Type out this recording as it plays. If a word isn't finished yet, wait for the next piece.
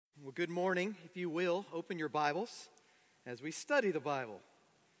Well, good morning. If you will, open your Bibles as we study the Bible.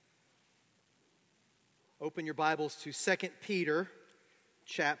 Open your Bibles to 2 Peter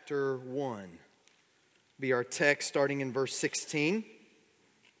chapter 1. Be our text starting in verse 16.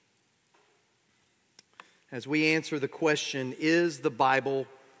 As we answer the question, is the Bible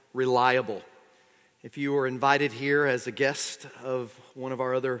reliable? If you were invited here as a guest of one of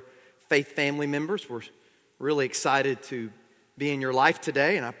our other faith family members, we're really excited to be in your life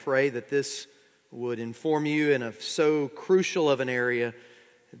today, and I pray that this would inform you in so crucial of an area,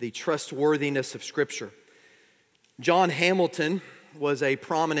 the trustworthiness of Scripture. John Hamilton was a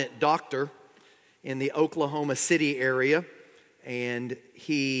prominent doctor in the Oklahoma City area, and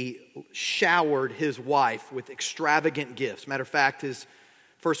he showered his wife with extravagant gifts. Matter of fact, his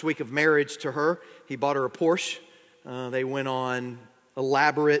first week of marriage to her, he bought her a Porsche. They went on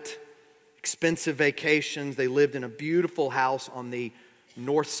elaborate, expensive vacations. They lived in a beautiful house on the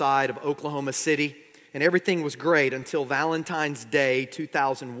north side of Oklahoma City, and everything was great until Valentine's Day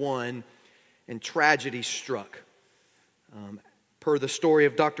 2001, and tragedy struck. Per the story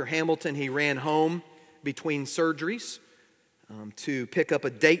of Dr. Hamilton, he ran home between surgeries to pick up a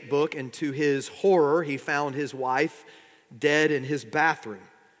date book, and to his horror, he found his wife dead in his bathroom,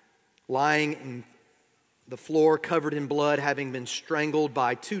 lying in the floor covered in blood, having been strangled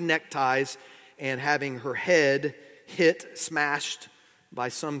by two neckties and having her head smashed by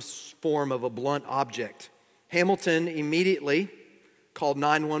some form of a blunt object. Hamilton immediately called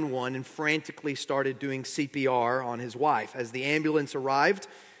 911 and frantically started doing CPR on his wife. As the ambulance arrived,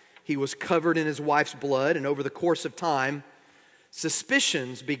 he was covered in his wife's blood, and over the course of time,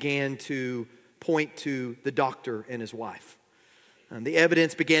 suspicions began to point to the doctor and his wife. And the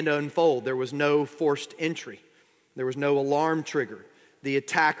evidence began to unfold. There was no forced entry. There was no alarm trigger. The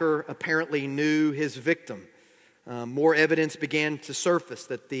attacker apparently knew his victim. More evidence began to surface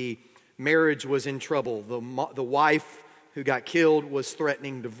that the marriage was in trouble. The wife who got killed was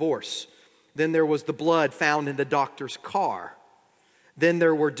threatening divorce. Then there was the blood found in the doctor's car. Then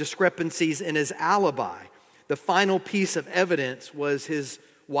there were discrepancies in his alibi. The final piece of evidence was his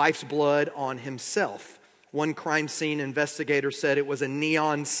wife's blood on himself. One crime scene investigator said it was a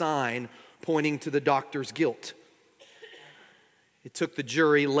neon sign pointing to the doctor's guilt. It took the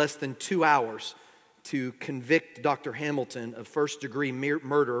jury less than 2 hours to convict Dr. Hamilton of first-degree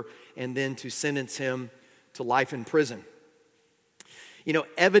murder and then to sentence him to life in prison. You know,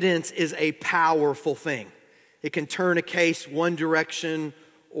 evidence is a powerful thing. It can turn a case one direction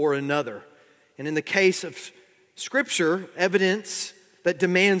or another. And in the case of Scripture, evidence that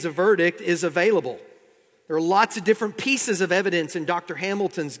demands a verdict is available. There are lots of different pieces of evidence in Dr.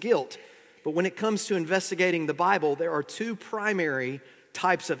 Hamilton's guilt. But when it comes to investigating the Bible, there are two primary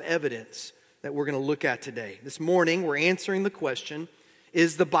types of evidence that we're going to look at today. This morning, we're answering the question,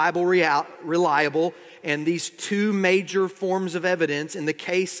 is the Bible reliable? And these two major forms of evidence in the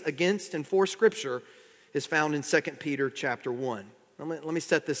case against and for Scripture is found in 2 Peter chapter 1. Let me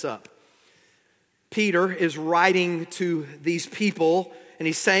set this up. Peter is writing to these people, and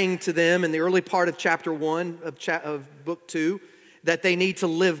he's saying to them in the early part of chapter 1 of book 2 that they need to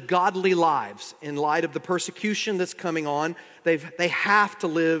live godly lives in light of the persecution that's coming on. They have to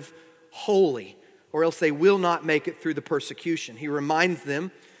live holy, or else they will not make it through the persecution. He reminds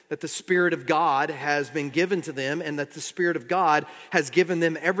them that the Spirit of God has been given to them, and that the Spirit of God has given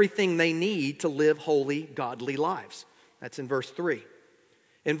them everything they need to live holy, godly lives. That's in verse 3.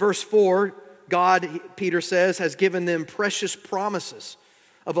 In verse 4, God, Peter says, has given them precious promises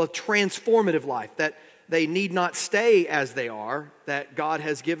of a transformative life, that they need not stay as they are, that God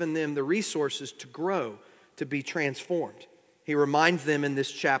has given them the resources to grow, to be transformed. He reminds them in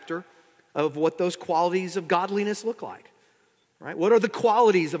this chapter of what those qualities of godliness look like. Right? What are the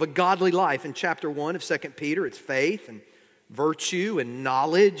qualities of a godly life? In chapter 1 of 2 Peter, it's faith and virtue and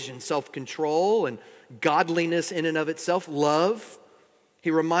knowledge and self-control and godliness in and of itself, love. He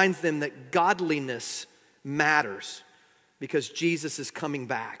reminds them that godliness matters because Jesus is coming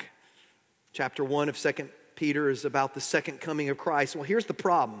back. Chapter 1 of 2 Peter is about the second coming of Christ. Well, here's the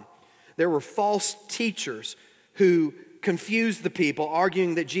problem. There were false teachers who confused the people,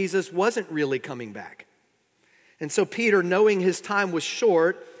 arguing that Jesus wasn't really coming back. And so Peter, knowing his time was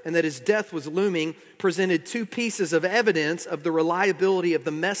short and that his death was looming, presented two pieces of evidence of the reliability of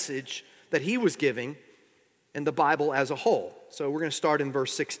the message that he was giving and the Bible as a whole. So we're going to start in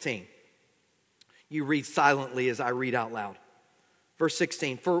verse 16. You read silently as I read out loud. Verse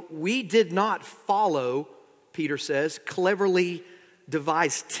 16, for we did not follow, Peter says, cleverly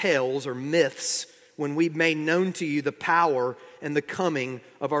devised tales or myths when we made known to you the power and the coming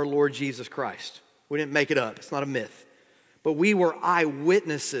of our Lord Jesus Christ. We didn't make it up. It's not a myth. but we were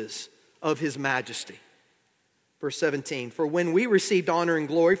eyewitnesses of his majesty. Verse 17, for when we received honor and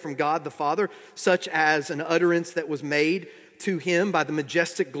glory from God the Father, such as an utterance that was made to him by the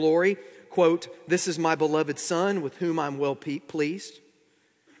majestic glory, quote, this is my beloved Son with whom I'm well pleased.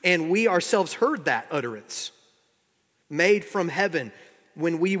 And we ourselves heard that utterance made from heaven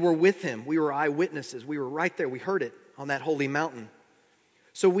when we were with him. We were eyewitnesses. We were right there. We heard it on that holy mountain.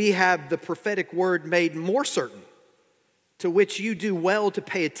 So we have the prophetic word made more certain, to which you do well to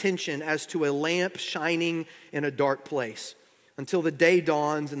pay attention as to a lamp shining in a dark place, until the day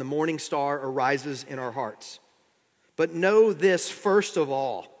dawns and the morning star arises in our hearts. But know this first of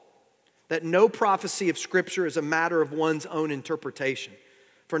all, that no prophecy of Scripture is a matter of one's own interpretation.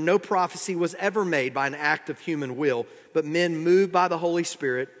 For no prophecy was ever made by an act of human will, but men moved by the Holy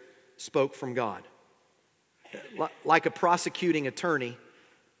Spirit spoke from God. Like a prosecuting attorney,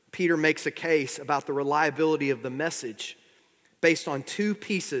 Peter makes a case about the reliability of the message based on two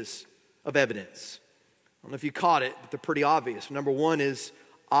pieces of evidence. I don't know if you caught it, but they're pretty obvious. Number one is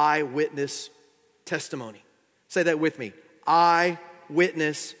eyewitness testimony. Say that with me.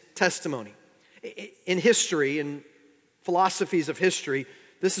 Eyewitness testimony. In history, in philosophies of history,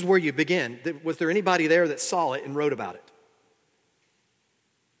 this is where you begin. Was there anybody there that saw it and wrote about it?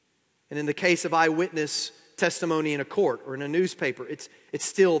 And in the case of eyewitness testimony in a court or in a newspaper, it's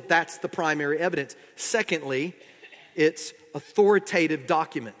still, that's the primary evidence. Secondly, it's authoritative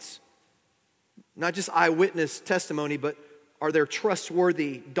documents. Not just eyewitness testimony, but are there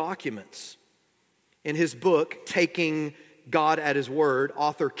trustworthy documents? In his book, Taking God at His Word,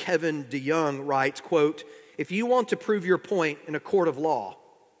 author Kevin DeYoung writes, quote, if you want to prove your point in a court of law,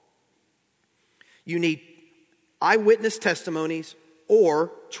 you need eyewitness testimonies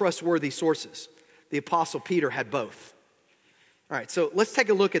or trustworthy sources. The Apostle Peter had both. All right, so let's take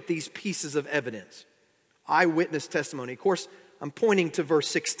a look at these pieces of evidence. Eyewitness testimony. Of course, I'm pointing to verse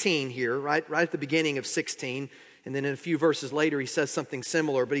 16 here, right at the beginning of 16. And then in a few verses later, he says something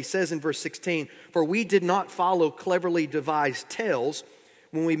similar. But he says in verse 16, for we did not follow cleverly devised tales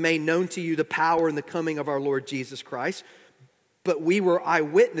when we made known to you the power and the coming of our Lord Jesus Christ, but we were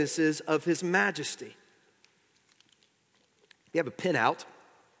eyewitnesses of his majesty. If you have a pen out,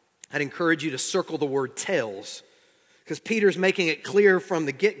 I'd encourage you to circle the word tales, because Peter's making it clear from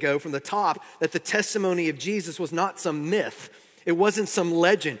the get-go, from the top, that the testimony of Jesus was not some myth. It wasn't some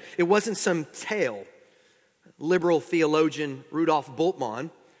legend. It wasn't some tale. Liberal theologian Rudolf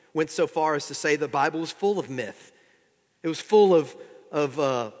Bultmann went so far as to say the Bible was full of myth. It was full of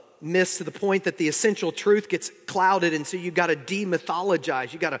myths to the point that the essential truth gets clouded, and so you've got to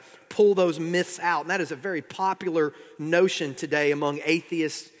demythologize. You've got to pull those myths out. And that is a very popular notion today among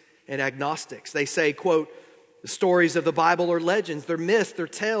atheists and agnostics. They say, quote, the stories of the Bible are legends. They're myths, they're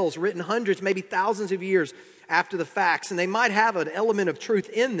tales written hundreds, maybe thousands of years after the facts. And they might have an element of truth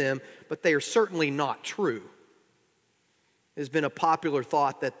in them, but they are certainly not true. It has been a popular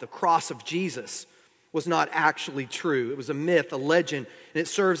thought that the cross of Jesus was not actually true. It was a myth, a legend, and it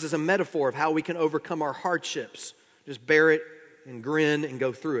serves as a metaphor of how we can overcome our hardships. Just bear it and grin and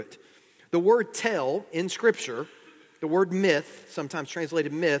go through it. The word tell in Scripture, the word myth, sometimes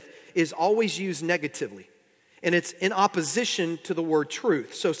translated myth, is always used negatively. And it's in opposition to the word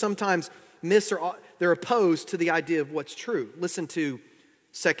truth. So sometimes myths they're opposed to the idea of what's true. Listen to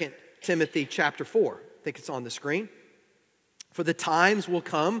 2 Timothy chapter 4. I think it's on the screen. For the times will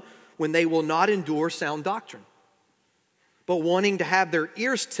come when they will not endure sound doctrine, but wanting to have their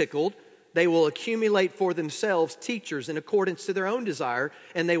ears tickled, they will accumulate for themselves teachers in accordance to their own desire,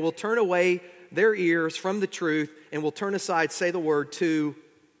 and they will turn away their ears from the truth and will turn aside, say the word, to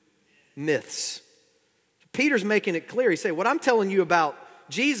myths. Peter's making it clear. He said, what I'm telling you about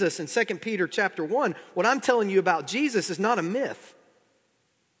Jesus in 2 Peter chapter 1, what I'm telling you about Jesus is not a myth.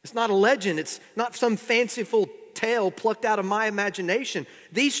 It's not a legend. It's not some fanciful tale plucked out of my imagination.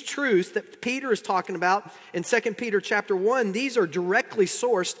 These truths that Peter is talking about in 2 Peter chapter 1, these are directly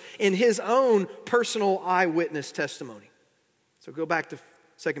sourced in his own personal eyewitness testimony. So go back to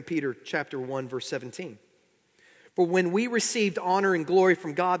 2 Peter chapter 1, verse 17. For when we received honor and glory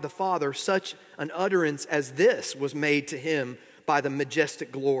from God the Father, such an utterance as this was made to him by the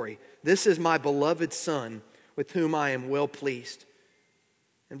majestic glory. This is my beloved Son, with whom I am well pleased.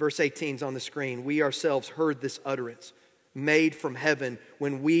 And verse 18 is on the screen. We ourselves heard this utterance made from heaven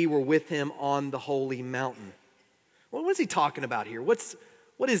when we were with him on the holy mountain. Well, what is he talking about here? What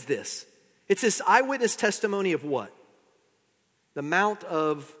is this? It's this eyewitness testimony of what? The Mount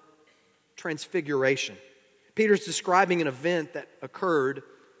of Transfiguration. Peter's describing an event that occurred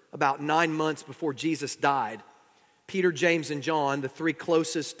about 9 months before Jesus died. Peter, James, and John, the three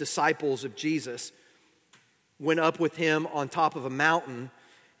closest disciples of Jesus, went up with him on top of a mountain.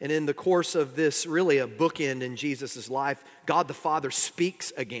 And in the course of this, really a bookend in Jesus' life, God the Father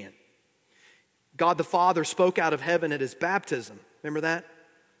speaks again. God the Father spoke out of heaven at his baptism. Remember that?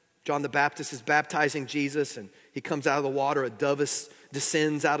 John the Baptist is baptizing Jesus, and he comes out of the water. A dove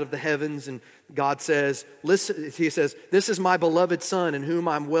descends out of the heavens, and God says, listen, he says, "This is my beloved Son in whom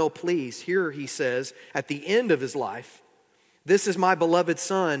I'm well pleased." Here he says, at the end of his life, "This is my beloved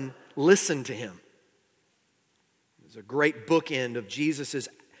Son, listen to him." It's a great bookend of Jesus's,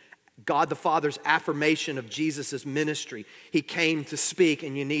 God the Father's affirmation of Jesus' ministry. He came to speak,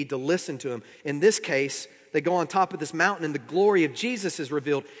 and you need to listen to him. In this case, they go on top of this mountain and the glory of Jesus is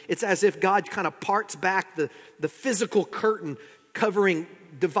revealed. It's as if God kind of parts back the physical curtain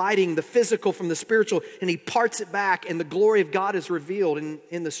dividing the physical from the spiritual, and he parts it back and the glory of God is revealed.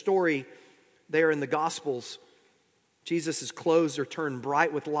 In the story there in the Gospels, Jesus' clothes are turned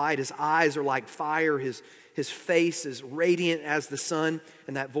bright with light. His eyes are like fire. His face is radiant as the sun.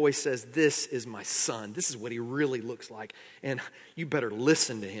 And that voice says, "This is my Son." This is what he really looks like. And you better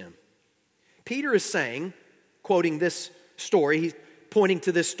listen to him. Peter is saying, quoting this story, he's pointing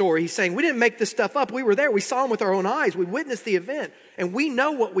to this story. He's saying, we didn't make this stuff up. We were there. We saw him with our own eyes. We witnessed the event. And we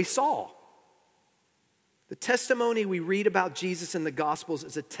know what we saw. The testimony we read about Jesus in the Gospels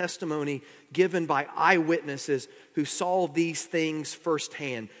is a testimony given by eyewitnesses who saw these things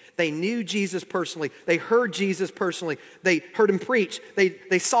firsthand. They knew Jesus personally. They heard Jesus personally. They heard him preach.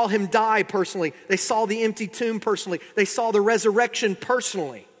 They saw him die personally. They saw the empty tomb personally. They saw the resurrection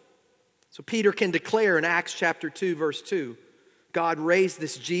personally. So Peter can declare in Acts chapter 2, verse 2, God raised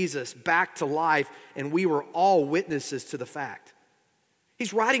this Jesus back to life, and we were all witnesses to the fact.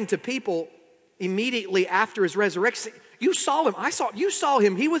 He's writing to people immediately after his resurrection. You saw him. You saw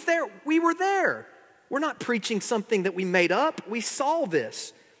him. He was there. We were there. We're not preaching something that we made up. We saw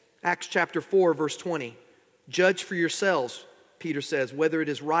this. Acts chapter 4, verse 20. Judge for yourselves, Peter says, whether it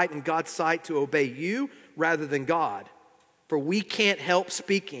is right in God's sight to obey you rather than God. For we can't help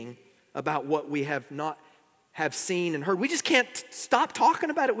speaking about what we have seen and heard. We just can't stop talking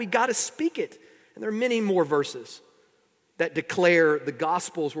about it. We got to speak it. And there are many more verses that declare the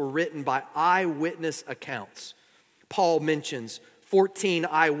Gospels were written by eyewitness accounts. Paul mentions 14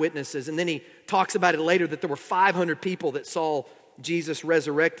 eyewitnesses, and then he talks about it later that there were 500 people that saw Jesus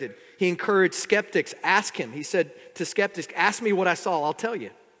resurrected. He encouraged skeptics, ask him. He said to skeptics, ask me what I saw, I'll tell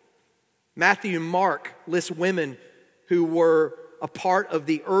you. Matthew and Mark list women who were a part of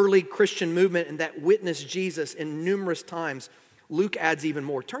the early Christian movement and that witnessed Jesus in numerous times. Luke adds even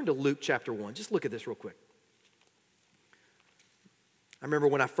more. Turn to Luke chapter 1. Just look at this real quick. I remember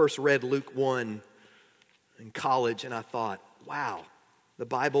when I first read Luke 1 in college, and I thought, wow, the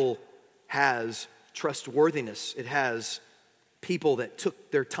Bible has trustworthiness. It has people that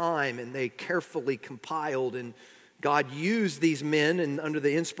took their time and they carefully compiled, and God used these men and under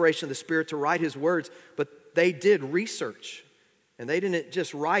the inspiration of the Spirit to write his words, but they did research. And they didn't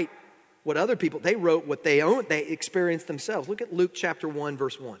just write what other people, they wrote what they experienced themselves. Look at Luke chapter 1,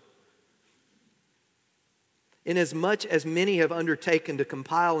 verse 1. Inasmuch as many have undertaken to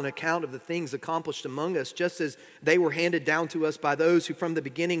compile an account of the things accomplished among us, just as they were handed down to us by those who from the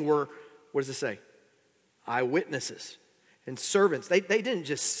beginning were, what does it say? Eyewitnesses and servants. They didn't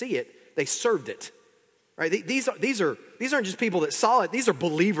just see it, they served it. Right? These aren't just people that saw it, these are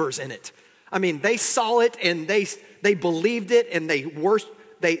believers in it. I mean, they saw it and they believed it and they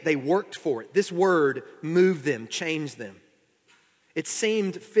worked for it. This word moved them, changed them. It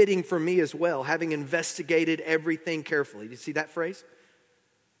seemed fitting for me as well, having investigated everything carefully. Do you see that phrase?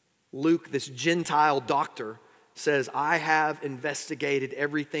 Luke, this Gentile doctor, says, I have investigated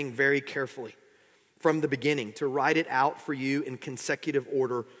everything very carefully from the beginning to write it out for you in consecutive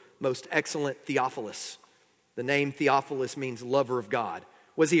order, most excellent Theophilus. The name Theophilus means lover of God.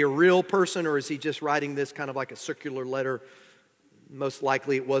 Was he a real person, or is he just writing this kind of like a circular letter? Most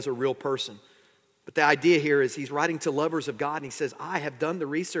likely it was a real person. But the idea here is he's writing to lovers of God, and he says, I have done the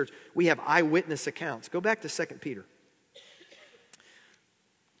research. We have eyewitness accounts. Go back to 2 Peter.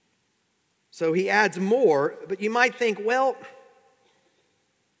 So he adds more, but you might think, well,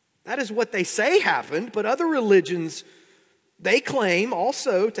 that is what they say happened, but other religions, they claim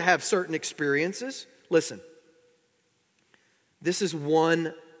also to have certain experiences. Listen, this is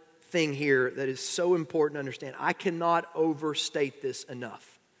one thing here that is so important to understand. I cannot overstate this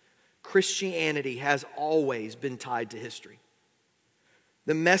enough. Christianity has always been tied to history.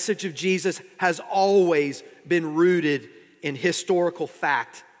 The message of Jesus has always been rooted in historical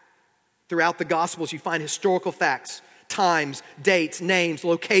fact. Throughout the Gospels, you find historical facts, times, dates, names,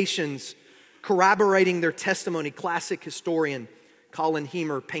 locations, corroborating their testimony. Classic historian Colin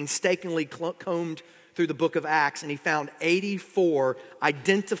Heemer painstakingly combed through the book of Acts, and he found 84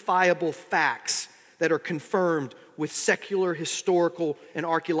 identifiable facts that are confirmed with secular, historical, and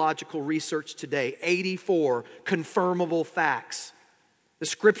archaeological research today. 84 confirmable facts. The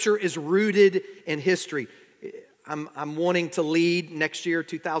Scripture is rooted in history. I'm wanting to lead next year,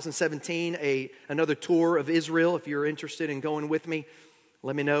 2017, another tour of Israel. If you're interested in going with me,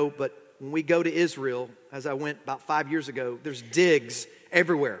 let me know. But when we go to Israel, as I went about 5 years ago, there's digs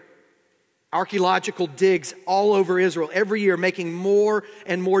everywhere. Archaeological digs all over Israel every year, making more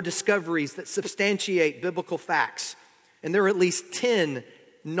and more discoveries that substantiate biblical facts. And there are at least 10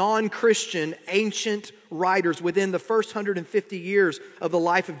 non-Christian ancient writers within the first 150 years of the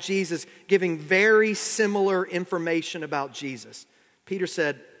life of Jesus giving very similar information about Jesus. Peter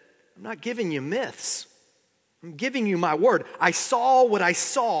said, I'm not giving you myths. I'm giving you my word. I saw what I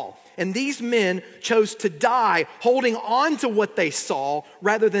saw. And these men chose to die holding on to what they saw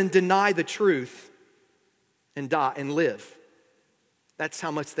rather than deny the truth and die and live. That's how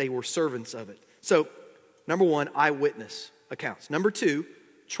much they were servants of it. So, number one, eyewitness accounts. Number two,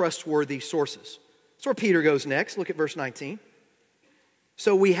 trustworthy sources. That's where Peter goes next. Look at verse 19.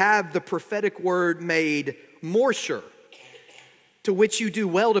 So we have the prophetic word made more sure, to which you do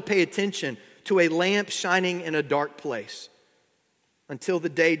well to pay attention, to a lamp shining in a dark place, until the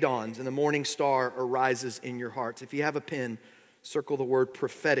day dawns and the morning star arises in your hearts. If you have a pen, circle the word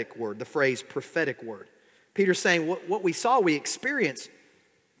prophetic word, the phrase prophetic word. Peter's saying what we saw, we experienced,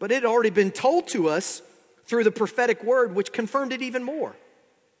 but it had already been told to us through the prophetic word, which confirmed it even more.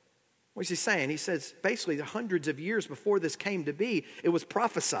 What's he saying? He says basically hundreds of years before this came to be, it was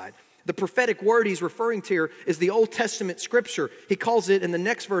prophesied. The prophetic word he's referring to here is the Old Testament scripture. He calls it in the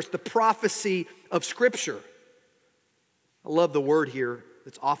next verse the prophecy of scripture. I love the word here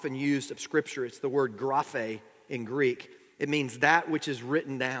that's often used of scripture. It's the word graphe in Greek. It means that which is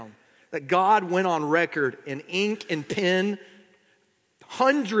written down. That God went on record in ink and pen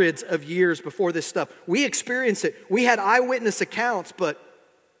hundreds of years before this stuff. We experienced it. We had eyewitness accounts, but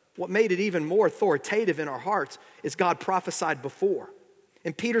what made it even more authoritative in our hearts is God prophesied before.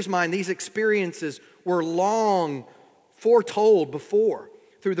 In Peter's mind, these experiences were long foretold before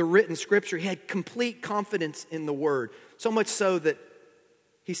through the written scripture. He had complete confidence in the word, so much so that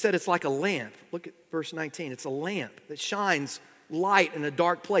he said it's like a lamp. Look at verse 19. It's a lamp that shines light in a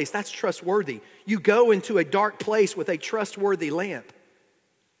dark place. That's trustworthy. You go into a dark place with a trustworthy lamp.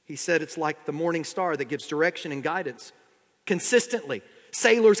 He said it's like the morning star that gives direction and guidance consistently.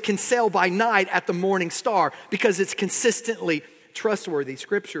 Sailors can sail by night at the morning star because it's consistently trustworthy.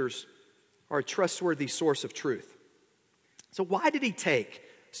 Scriptures are a trustworthy source of truth. So why did he take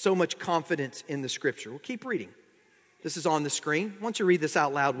so much confidence in the scripture? Well, keep reading. This is on the screen. Why don't you read this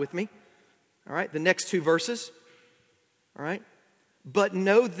out loud with me? All right, the next two verses. All right. But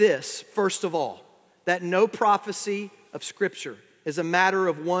know this, first of all, that no prophecy of scripture is a matter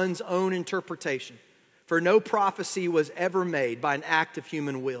of one's own interpretation. For no prophecy was ever made by an act of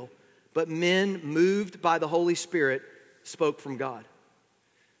human will, but men moved by the Holy Spirit spoke from God.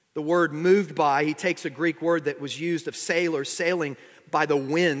 The word moved by, he takes a Greek word that was used of sailors sailing by the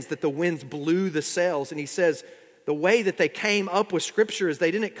winds, that the winds blew the sails. And he says the way that they came up with scripture is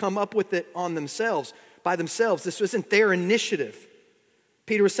they didn't come up with it on themselves, by themselves. This wasn't their initiative.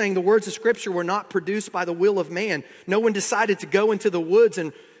 Peter was saying the words of scripture were not produced by the will of man. No one decided to go into the woods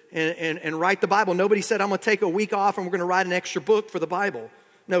and write the Bible. Nobody said, I'm going to take a week off and we're going to write an extra book for the Bible.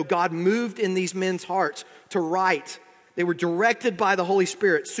 No, God moved in these men's hearts to write. They were directed by the Holy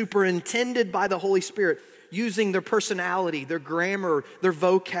Spirit, superintended by the Holy Spirit, using their personality, their grammar, their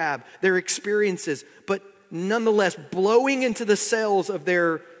vocab, their experiences, but nonetheless blowing into the cells of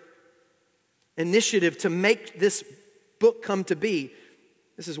their initiative to make this book come to be.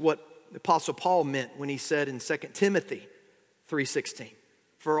 This is what the Apostle Paul meant when he said in 2 Timothy 3:16,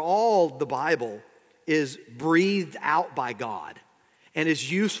 for all the Bible is breathed out by God and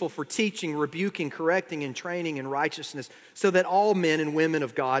is useful for teaching, rebuking, correcting, and training in righteousness, so that all men and women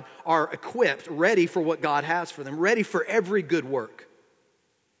of God are equipped, ready for what God has for them, ready for every good work.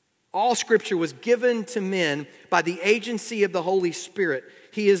 All Scripture was given to men by the agency of the Holy Spirit.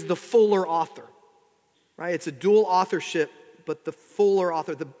 He is the fuller author, right? It's a dual authorship, but the fuller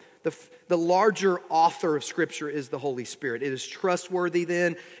author, the larger author of Scripture is the Holy Spirit. It is trustworthy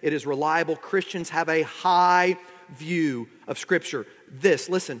then. It is reliable. Christians have a high view of Scripture.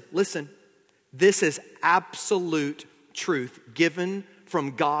 Listen. This is absolute truth given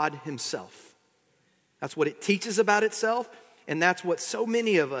from God Himself. That's what it teaches about itself, and that's what so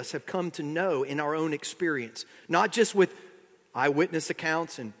many of us have come to know in our own experience. Not just with eyewitness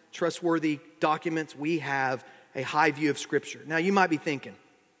accounts and trustworthy documents, we have a high view of Scripture. Now you might be thinking,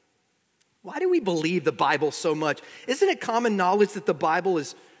 Why do we believe the Bible so much? Isn't it common knowledge that the Bible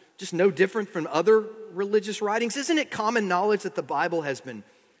is just no different from other religious writings? Isn't it common knowledge that the Bible has been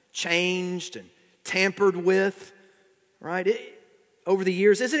changed and tampered with, right? Over the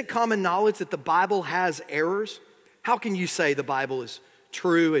years, isn't it common knowledge that the Bible has errors? How can you say the Bible is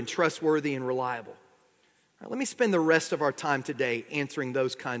true and trustworthy and reliable? All right, let me spend the rest of our time today answering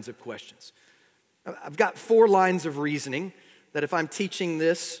those kinds of questions. I've got 4 lines of reasoning that if I'm teaching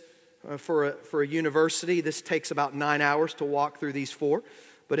this for a university, this takes about 9 hours to walk through these 4.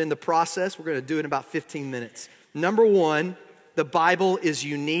 But in the process, we're going to do it in about 15 minutes. Number 1, the Bible is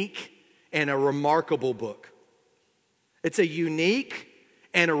unique and a remarkable book. It's a unique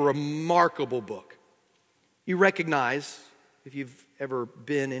and a remarkable book. You recognize, if you've ever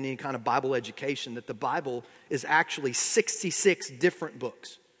been in any kind of Bible education, that the Bible is actually 66 different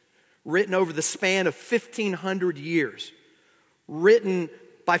books, written over the span of 1,500 years, written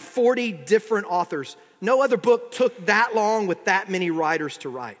by 40 different authors. No other book took that long with that many writers to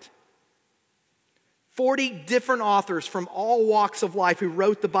write. 40 different authors from all walks of life who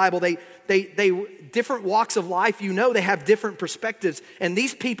wrote the Bible. They different walks of life, they have different perspectives, and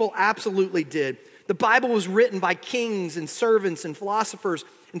these people absolutely did. The Bible was written by kings and servants and philosophers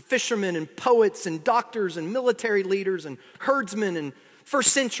and fishermen and poets and doctors and military leaders and herdsmen and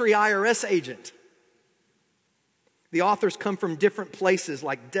first century IRS agent. The authors come from different places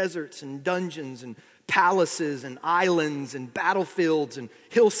like deserts and dungeons and palaces and islands and battlefields and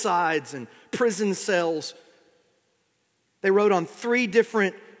hillsides and prison cells. They wrote on 3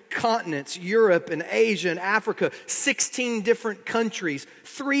 different continents, Europe and Asia and Africa, 16 different countries,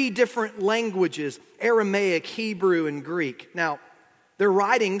 3 different languages, Aramaic, Hebrew, and Greek. Now, their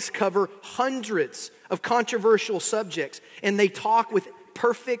writings cover hundreds of controversial subjects, and they talk with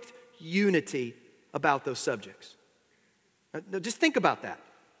perfect unity about those subjects. Now, just think about that.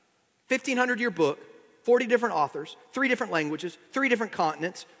 1,500-year book, 40 different authors, 3 different languages, 3 different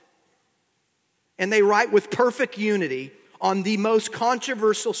continents, and they write with perfect unity on the most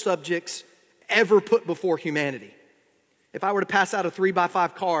controversial subjects ever put before humanity. If I were to pass out a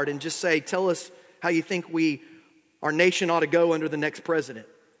 3x5 card and just say, tell us how you think our nation ought to go under the next president,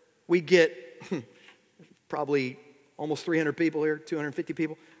 we'd get probably almost 300 people here, 250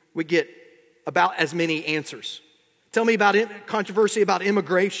 people. We'd get about as many answers. Tell me about controversy about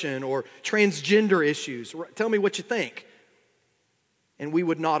immigration or transgender issues. Tell me what you think. And we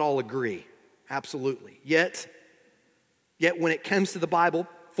would not all agree, absolutely. Yet when it comes to the Bible,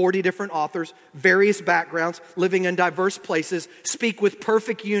 40 different authors, various backgrounds, living in diverse places, speak with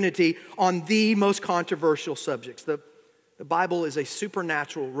perfect unity on the most controversial subjects. The Bible is a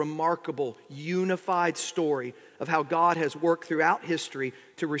supernatural, remarkable, unified story of how God has worked throughout history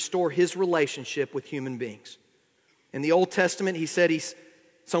to restore His relationship with human beings. In the Old Testament, He said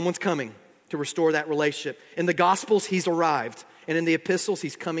someone's coming to restore that relationship. In the Gospels, He's arrived. And in the epistles,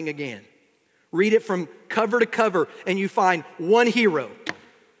 He's coming again. Read it from cover to cover, and you find one hero,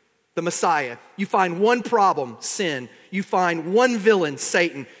 the Messiah. You find one problem, sin. You find one villain,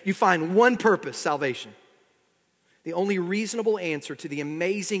 Satan. You find one purpose, salvation. The only reasonable answer to the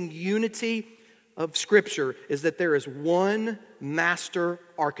amazing unity of Scripture is that there is one master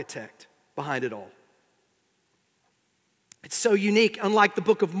architect behind it all. It's so unique. Unlike the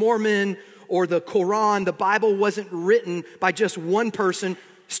Book of Mormon or the Quran, the Bible wasn't written by just one person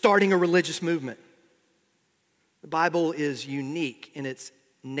starting a religious movement. The Bible is unique in its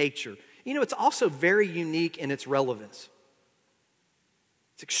nature. It's also very unique in its relevance.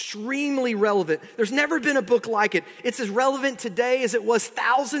 It's extremely relevant. There's never been a book like it. It's as relevant today as it was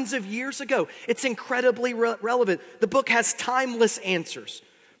thousands of years ago. It's incredibly relevant. The book has timeless answers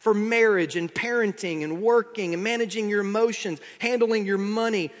for marriage and parenting and working and managing your emotions, handling your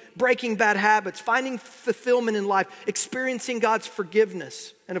money, breaking bad habits, finding fulfillment in life, experiencing God's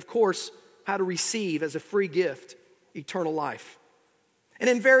forgiveness, and of course, how to receive as a free gift eternal life.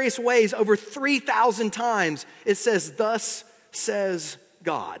 And in various ways, over 3,000 times, it says, "Thus says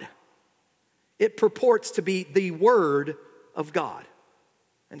God." It purports to be the Word of God,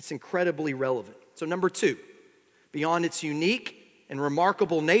 and it's incredibly relevant. So number 2, beyond its unique and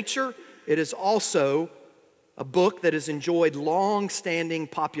remarkable nature, it is also a book that has enjoyed long-standing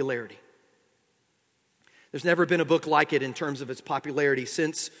popularity. There's never been a book like it in terms of its popularity.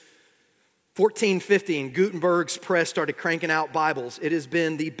 Since 1450 and Gutenberg's press started cranking out Bibles, it has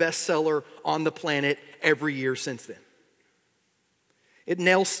been the bestseller on the planet every year since then. It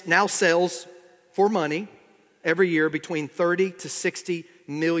now sells for money every year between 30 to 60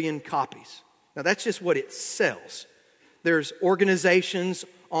 million copies. Now that's just what it sells. There's organizations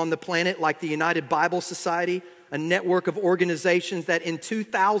on the planet like the United Bible Society, a network of organizations that in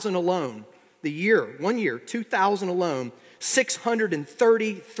 2000 alone one year, 2000 alone,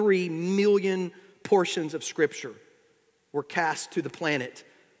 633 million portions of Scripture were cast to the planet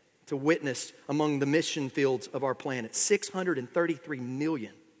to witness among the mission fields of our planet. 633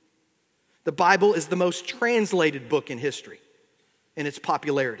 million. The Bible is the most translated book in history in its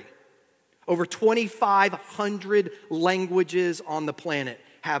popularity. Over 2,500 languages on the planet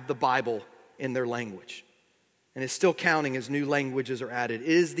have the Bible in their language. And it's still counting as new languages are added. It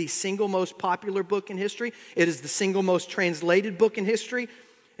is the single most popular book in history. It is the single most translated book in history.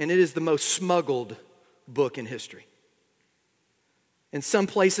 And it is the most smuggled book in history. In some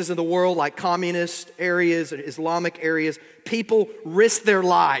places in the world, like communist areas and Islamic areas, people risk their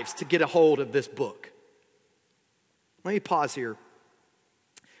lives to get a hold of this book. Let me pause here.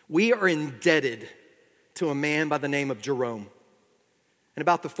 We are indebted to a man by the name of Jerome. In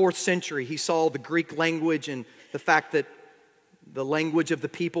about the 4th century, he saw the Greek language and the fact that the language of the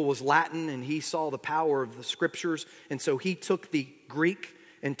people was Latin, and he saw the power of the Scriptures. And so he took the Greek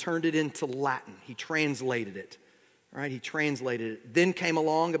and turned it into Latin. He translated it. Right? He translated it. Then came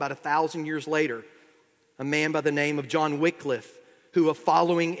along about 1,000 years later, a man by the name of John Wycliffe, who,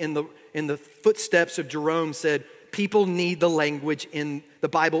 following in the footsteps of Jerome, said, people need the language in the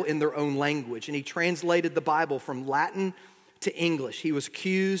Bible in their own language. And he translated the Bible from Latin to English. He was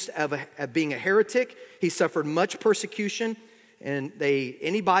accused of being a heretic. He suffered much persecution. And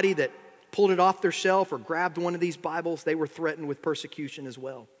anybody that pulled it off their shelf or grabbed one of these Bibles, they were threatened with persecution as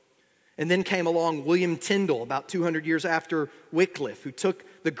well. And then came along William Tyndale about 200 years after Wycliffe, who took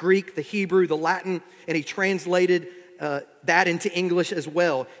the Greek, the Hebrew, the Latin, and he translated that into English as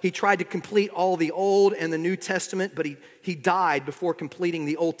well. He tried to complete all the Old and the New Testament, but he died before completing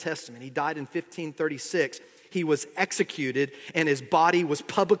the Old Testament. He died in 1536. He was executed, and his body was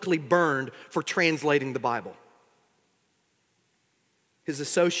publicly burned for translating the Bible. His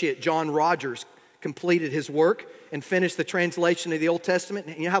associate, John Rogers, completed his work and finished the translation of the Old Testament.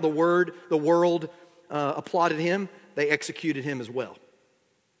 And you know how the world applauded him? They executed him as well.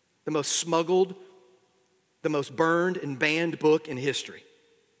 The most smuggled, the most burned and banned book in history.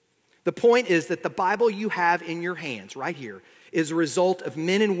 The point is that the Bible you have in your hands right here is a result of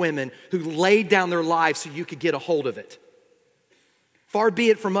men and women who laid down their lives so you could get a hold of it. Far be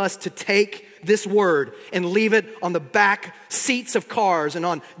it from us to take this word and leave it on the back seats of cars and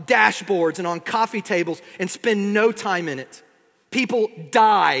on dashboards and on coffee tables and spend no time in it. People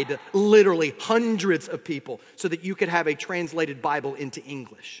died, literally hundreds of people, so that you could have a translated Bible into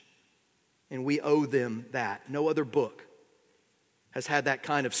English. And we owe them that. No other book has had that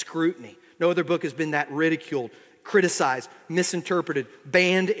kind of scrutiny. No other book has been that ridiculed, criticized, misinterpreted,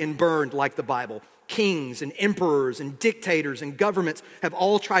 banned and burned like the Bible. Kings and emperors and dictators and governments have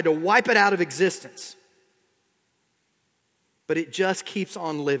all tried to wipe it out of existence. But it just keeps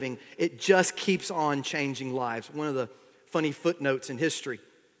on living. It just keeps on changing lives. One of the funny footnotes in history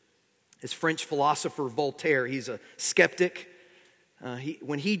is French philosopher Voltaire. He's a skeptic.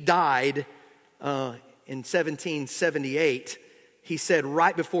 When he died in 1778, he said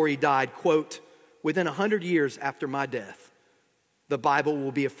right before he died, quote, "Within 100 years after my death, the Bible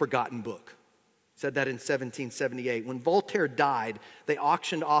will be a forgotten book." Said that in 1778. When Voltaire died, they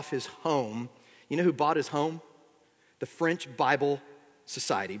auctioned off his home. You know who bought his home? The French Bible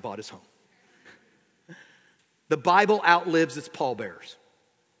Society bought his home. The Bible outlives its pallbearers.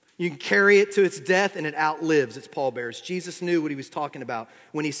 You can carry it to its death and it outlives its pallbearers. Jesus knew what he was talking about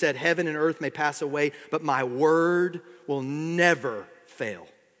when he said, "Heaven and earth may pass away, but my word will never fail."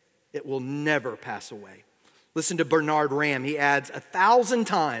 It will never pass away. Listen to Bernard Ramm. He adds, 1,000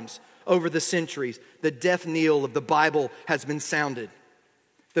 times over the centuries, the death knell of the Bible has been sounded.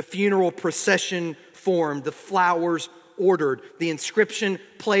 The funeral procession formed, the flowers ordered, the inscription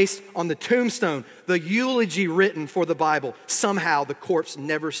placed on the tombstone, the eulogy written for the Bible. Somehow the corpse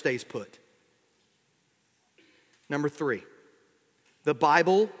never stays put. Number 3, the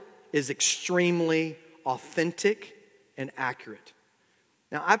Bible is extremely authentic and accurate.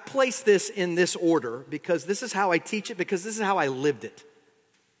 Now, I place this in this order because this is how I teach it, because this is how I lived it.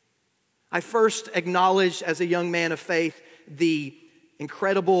 I first acknowledged as a young man of faith the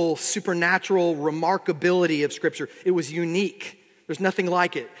incredible supernatural remarkability of Scripture. It was unique. There's nothing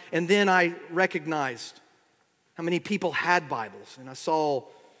like it. And then I recognized how many people had Bibles. And I saw,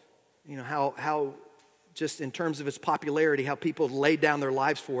 how just in terms of its popularity, how people laid down their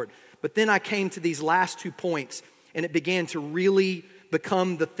lives for it. But then I came to these last 2 points, and it began to really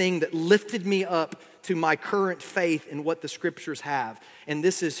become the thing that lifted me up to my current faith in what the Scriptures have. And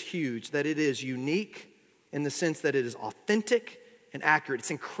this is huge, that it is unique in the sense that it is authentic and accurate.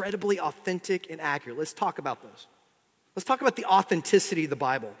 It's incredibly authentic and accurate. Let's talk about those. Let's talk about the authenticity of the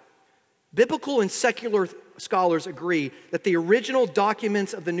Bible. Biblical and secular scholars agree that the original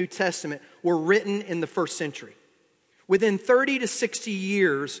documents of the New Testament were written in the first century. Within 30 to 60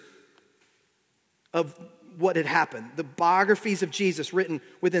 years of what had happened. The biographies of Jesus written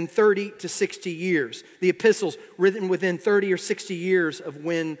within 30 to 60 years. The epistles written within 30 or 60 years of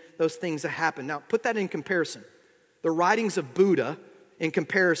when those things have happened. Now, put that in comparison. The writings of Buddha, in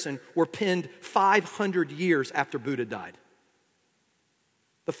comparison, were penned 500 years after Buddha died.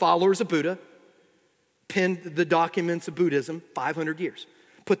 The followers of Buddha penned the documents of Buddhism 500 years.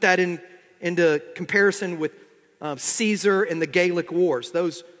 Put that into comparison with Caesar and the Gallic Wars.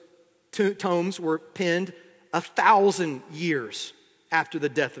 Those tomes were penned 1,000 years after the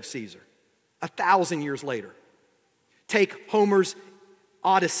death of Caesar. 1,000 years later. Take Homer's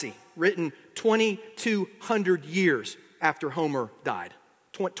Odyssey, written 2,200 years after Homer died.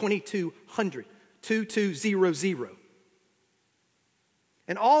 2,200. 2200.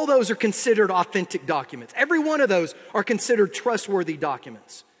 And all those are considered authentic documents. Every one of those are considered trustworthy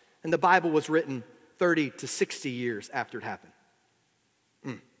documents. And the Bible was written 30 to 60 years after it happened.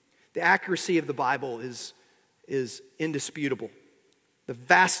 The accuracy of the Bible is indisputable. The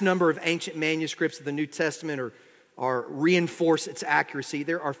vast number of ancient manuscripts of the New Testament reinforce its accuracy.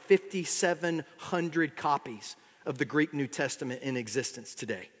 There are 5,700 copies of the Greek New Testament in existence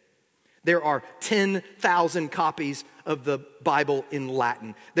today. There are 10,000 copies of the Bible in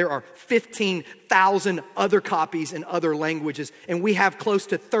Latin. There are 15,000 other copies in other languages. And we have close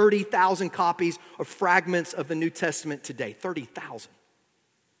to 30,000 copies of fragments of the New Testament today. 30,000.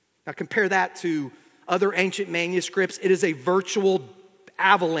 Now compare that to other ancient manuscripts. It is a virtual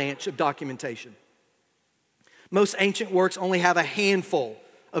avalanche of documentation. Most ancient works only have a handful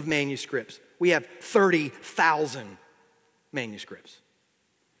of manuscripts. We have 30,000 manuscripts.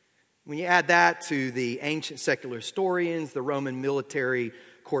 When you add that to the ancient secular historians, the Roman military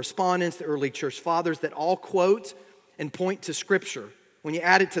correspondents, the early church fathers that all quote and point to Scripture, when you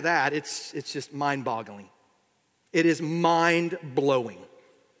add it to that, it's just mind-boggling. It is mind-blowing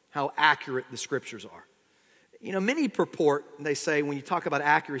how accurate the Scriptures are. You know, many purport, they say, when you talk about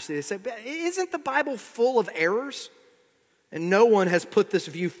accuracy, they say, isn't the Bible full of errors? And no one has put this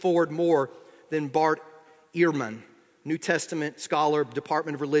view forward more than Bart Ehrman, New Testament scholar,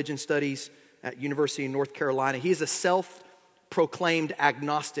 Department of Religion Studies at University of North Carolina. He is a self-proclaimed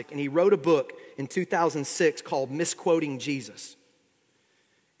agnostic, and he wrote a book in 2006 called Misquoting Jesus.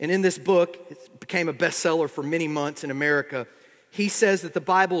 And in this book, it became a bestseller for many months in America. He says that the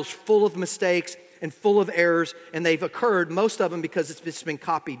Bible is full of mistakes and full of errors, and they've occurred, most of them because it's just been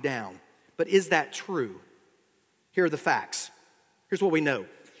copied down. But is that true? Here are the facts. Here's what we know.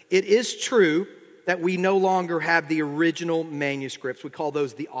 It is true that we no longer have the original manuscripts. We call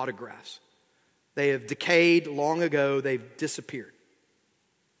those the autographs. They have decayed long ago. They've disappeared.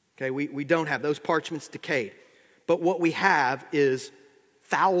 Okay, we don't have those parchments decayed. But what we have is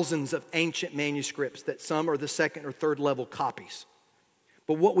thousands of ancient manuscripts that some are the second or third level copies.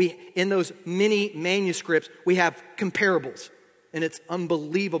 But in those many manuscripts, we have comparables. And it's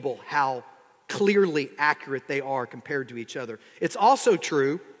unbelievable how clearly accurate they are compared to each other. It's also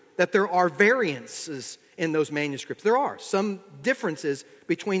true that there are variances in those manuscripts. There are some differences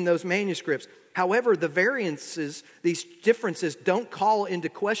between those manuscripts. However, the variances, these differences, don't call into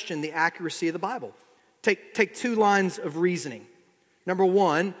question the accuracy of the Bible. Take two lines of reasoning. Number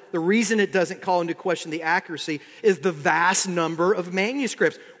one, the reason it doesn't call into question the accuracy is the vast number of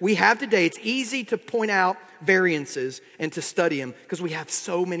manuscripts we have today. It's easy to point out variances and to study them because we have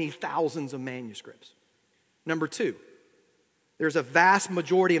so many thousands of manuscripts. Number two, there's a vast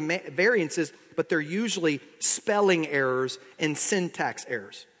majority of variances, but they're usually spelling errors and syntax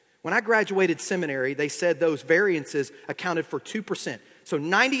errors. When I graduated seminary, they said those variances accounted for 2%. So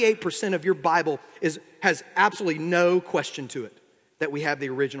 98% of your Bible has absolutely no question to it that we have the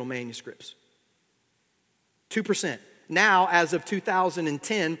original manuscripts. 2%. Now, as of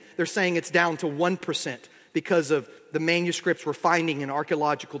 2010, they're saying it's down to 1% because of the manuscripts we're finding in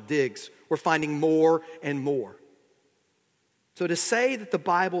archaeological digs. We're finding more and more. So to say that the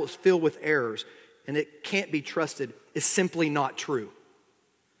Bible is filled with errors and it can't be trusted is simply not true.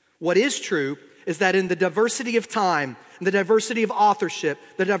 What is true is that in the diversity of time, the diversity of authorship,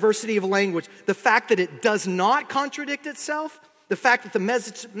 the diversity of language, the fact that it does not contradict itself, the fact that the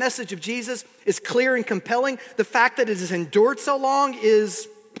message of Jesus is clear and compelling, the fact that it has endured so long is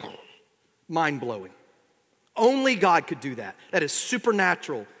mind-blowing. Only God could do that. That is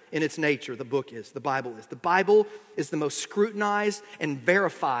supernatural in its nature, the book is, the Bible is. The Bible is the most scrutinized and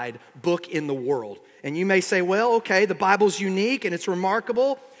verified book in the world. And you may say, well, okay, the Bible's unique and it's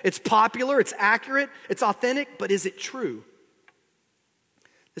remarkable, it's popular, it's accurate, it's authentic, but is it true?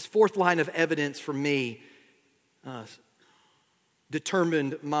 This fourth line of evidence for me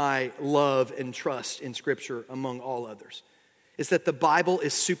determined my love and trust in Scripture among all others, is that the Bible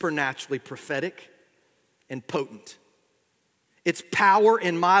is supernaturally prophetic and potent. Its power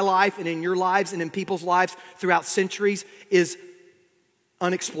in my life and in your lives and in people's lives throughout centuries is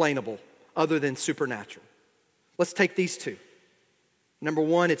unexplainable other than supernatural. Let's take these two. Number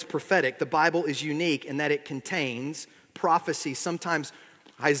one, it's prophetic. The Bible is unique in that it contains prophecy, sometimes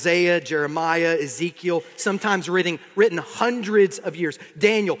Isaiah, Jeremiah, Ezekiel, sometimes written hundreds of years.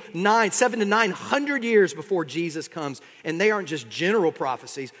 Daniel, 700 to 900 years before Jesus comes. And they aren't just general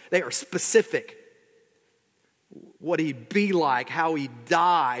prophecies, they are specific. What he'd be like, how he'd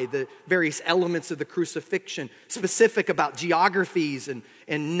die, the various elements of the crucifixion, specific about geographies and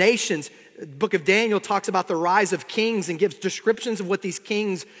nations. The book of Daniel talks about the rise of kings and gives descriptions of what these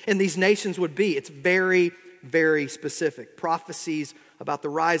kings and these nations would be. It's very, very specific. Prophecies about the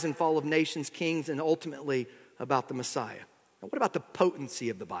rise and fall of nations, kings, and ultimately about the Messiah. Now, what about the potency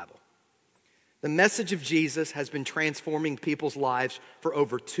of the Bible? The message of Jesus has been transforming people's lives for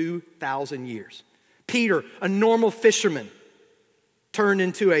over 2,000 years. Peter, a normal fisherman,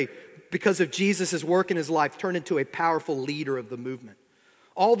 because of Jesus' work in his life, turned into a powerful leader of the movement.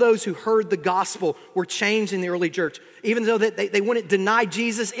 All those who heard the gospel were changed in the early church, even though they wouldn't deny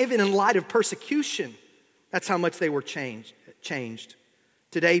Jesus, even in light of persecution. That's how much they were changed.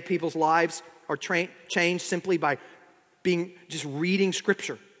 Today, people's lives are changed simply by just reading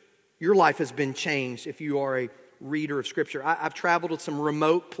Scripture. Your life has been changed if you are a reader of Scripture. I've traveled to some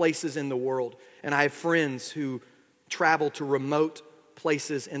remote places in the world, and I have friends who travel to remote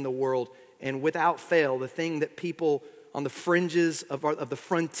places in the world, and without fail, the thing that people on the fringes of the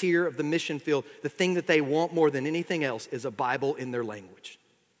frontier of the mission field, the thing that they want more than anything else is a Bible in their language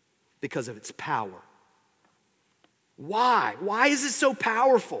because of its power. Why? Why is it so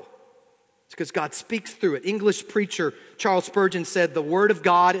powerful? It's because God speaks through it. English preacher Charles Spurgeon said, "The word of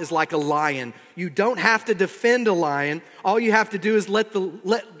God is like a lion. You don't have to defend a lion. All you have to do is let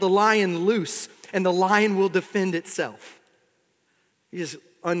the lion loose, and the lion will defend itself." You just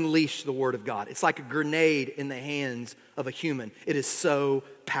unleash the word of God. It's like a grenade in the hands of a human. It is so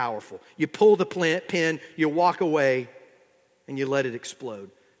powerful. You pull the pin, you walk away, and you let it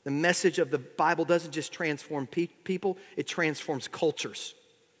explode. The message of the Bible doesn't just transform people, it transforms cultures.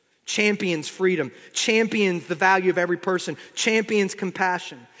 Champions freedom, champions the value of every person, champions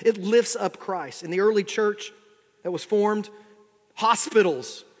compassion. It lifts up Christ. In the early church that was formed,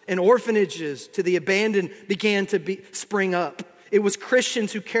 hospitals and orphanages to the abandoned began to spring up. It was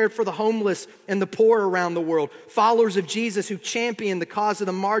Christians who cared for the homeless and the poor around the world. Followers of Jesus who championed the cause of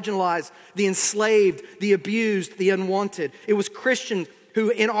the marginalized, the enslaved, the abused, the unwanted. It was Christians who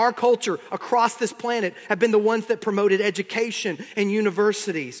in our culture across this planet have been the ones that promoted education and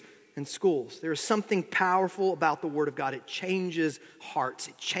universities and schools. There is something powerful about the Word of God. It changes hearts.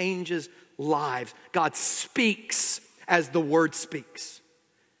 It changes lives. God speaks as the Word speaks.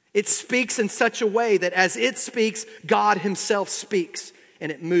 It speaks in such a way that as it speaks, God Himself speaks and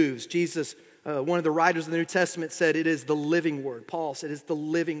it moves. Jesus, one of the writers of the New Testament said it is the living Word. Paul said it's the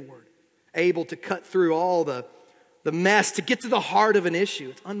living Word, able to cut through all the mess to get to the heart of an issue.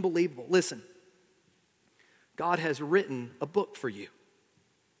 It's unbelievable. Listen, God has written a book for you.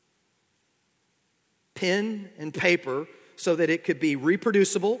 Pen and paper so that it could be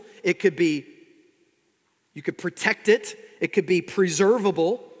reproducible. You could protect it. It could be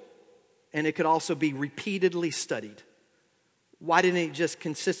preservable. And it could also be repeatedly studied. Why didn't He just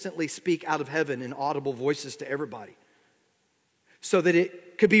consistently speak out of heaven in audible voices to everybody? So that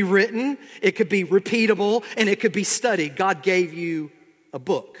it could be written, it could be repeatable, and it could be studied. God gave you a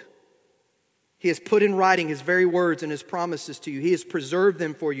book. He has put in writing His very words and His promises to you. He has preserved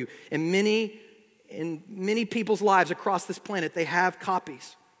them for you. In many people's lives across this planet, they have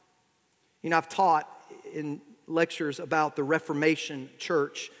copies. You know, I've taught in lectures about the Reformation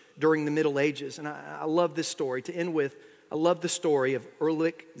Church during the Middle Ages, and I love this story. To end with, I love the story of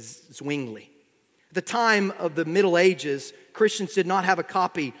Ulrich Zwingli. At the time of the Middle Ages, Christians did not have a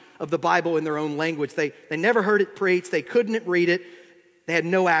copy of the Bible in their own language. They never heard it preached. They couldn't read it. They had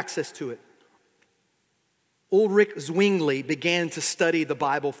no access to it. Ulrich Zwingli began to study the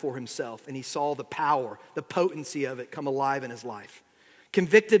Bible for himself, and he saw the power, the potency of it come alive in his life.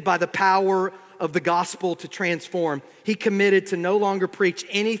 Convicted by the power of the gospel to transform, he committed to no longer preach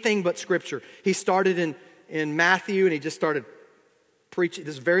anything but Scripture. He started in Matthew, and he just started preaching.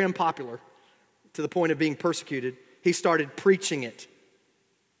 This is very unpopular, to the point of being persecuted. He started preaching it.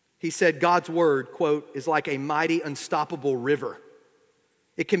 He said God's word, quote, is like a mighty unstoppable river.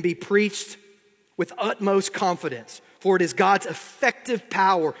 It can be preached with utmost confidence. for it is God's effective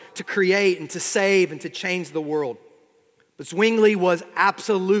power to create and to save and to change the world. But Zwingli was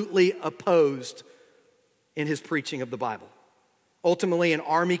absolutely opposed in his preaching of the Bible. Ultimately, an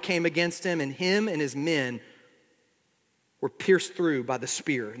army came against him, and his men were pierced through by the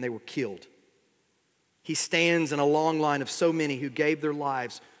spear, and they were killed. He stands in a long line of so many who gave their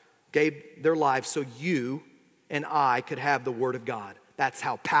lives so you and I could have the Word of God. That's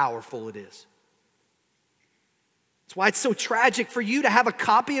how powerful it is. That's why it's so tragic for you to have a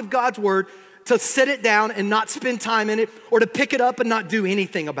copy of God's Word, to sit it down and not spend time in it, or to pick it up and not do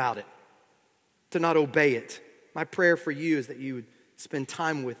anything about it, to not obey it. My prayer for you is that you would spend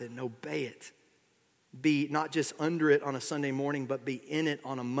time with it and obey it. Be not just under it on a Sunday morning, but be in it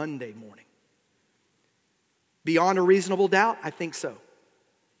on a Monday morning. Beyond a reasonable doubt? I think so.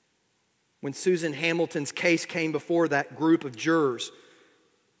 When Susan Hamilton's case came before that group of jurors,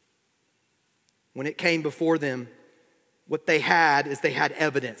 when it came before them, what they had is they had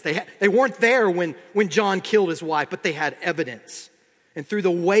evidence. They weren't there when John killed his wife, but they had evidence. And through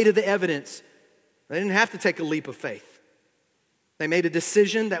the weight of the evidence, they didn't have to take a leap of faith. They made a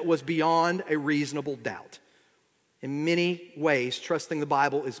decision that was beyond a reasonable doubt. In many ways, trusting the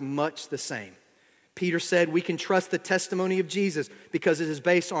Bible is much the same. Peter said we can trust the testimony of Jesus because it is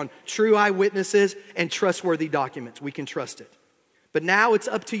based on true eyewitnesses and trustworthy documents. We can trust it. But now it's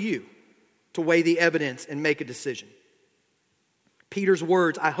up to you to weigh the evidence and make a decision. Peter's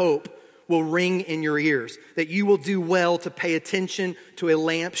words, I hope, will ring in your ears, that you will do well to pay attention to a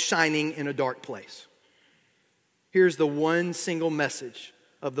lamp shining in a dark place. Here's the one single message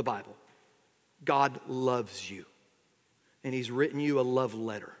of the Bible. God loves you, and He's written you a love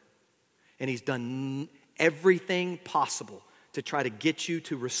letter, and He's done everything possible to try to get you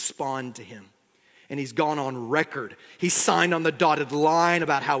to respond to Him. And He's gone on record. He's signed on the dotted line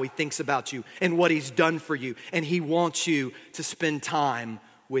about how He thinks about you and what He's done for you. And He wants you to spend time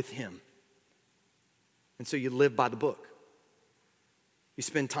with Him. And so you live by the book. You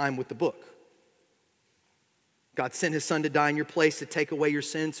spend time with the book. God sent His Son to die in your place to take away your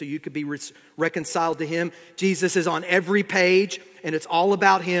sins so you could be reconciled to Him. Jesus is on every page, and it's all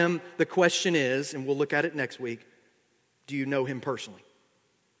about Him. The question is, and we'll look at it next week, do you know Him personally?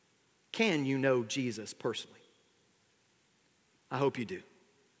 Can you know Jesus personally? I hope you do.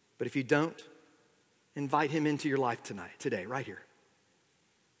 But if you don't, invite Him into your life today, right here.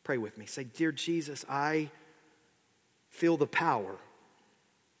 Pray with me. Say, Dear Jesus, I feel the power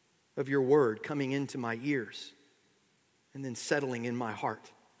of your word coming into my ears and then settling in my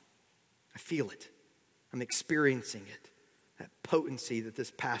heart. I feel it. I'm experiencing it. That potency that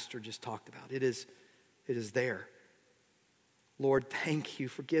this pastor just talked about. It is there. Lord, thank you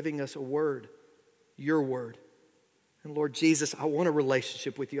for giving us a word, your word. And Lord Jesus, I want a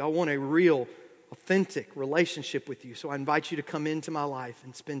relationship with you. I want a real, authentic relationship with you. So I invite you to come into my life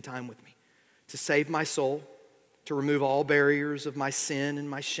and spend time with me, to save my soul, to remove all barriers of my sin and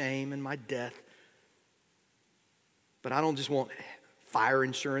my shame and my death. But I don't just want fire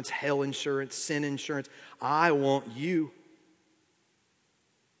insurance, hell insurance, sin insurance. I want you.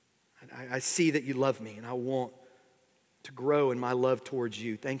 I see that you love me, and I want to grow in my love towards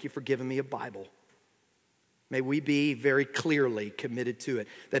you. Thank you for giving me a Bible. May we be very clearly committed to it.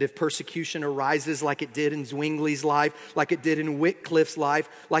 That if persecution arises like it did in Zwingli's life, like it did in Wycliffe's life,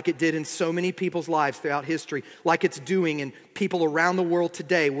 like it did in so many people's lives throughout history, like it's doing in people around the world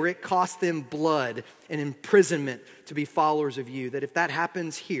today, where it costs them blood and imprisonment to be followers of you, that if that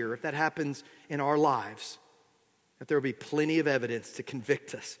happens here, if that happens in our lives, that there will be plenty of evidence to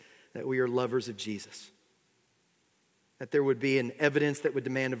convict us that we are lovers of Jesus. That there would be an evidence that would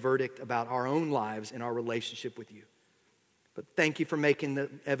demand a verdict about our own lives and our relationship with you. But thank you for making the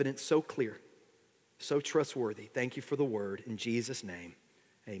evidence so clear, so trustworthy. Thank you for the word. In Jesus' name,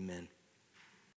 amen.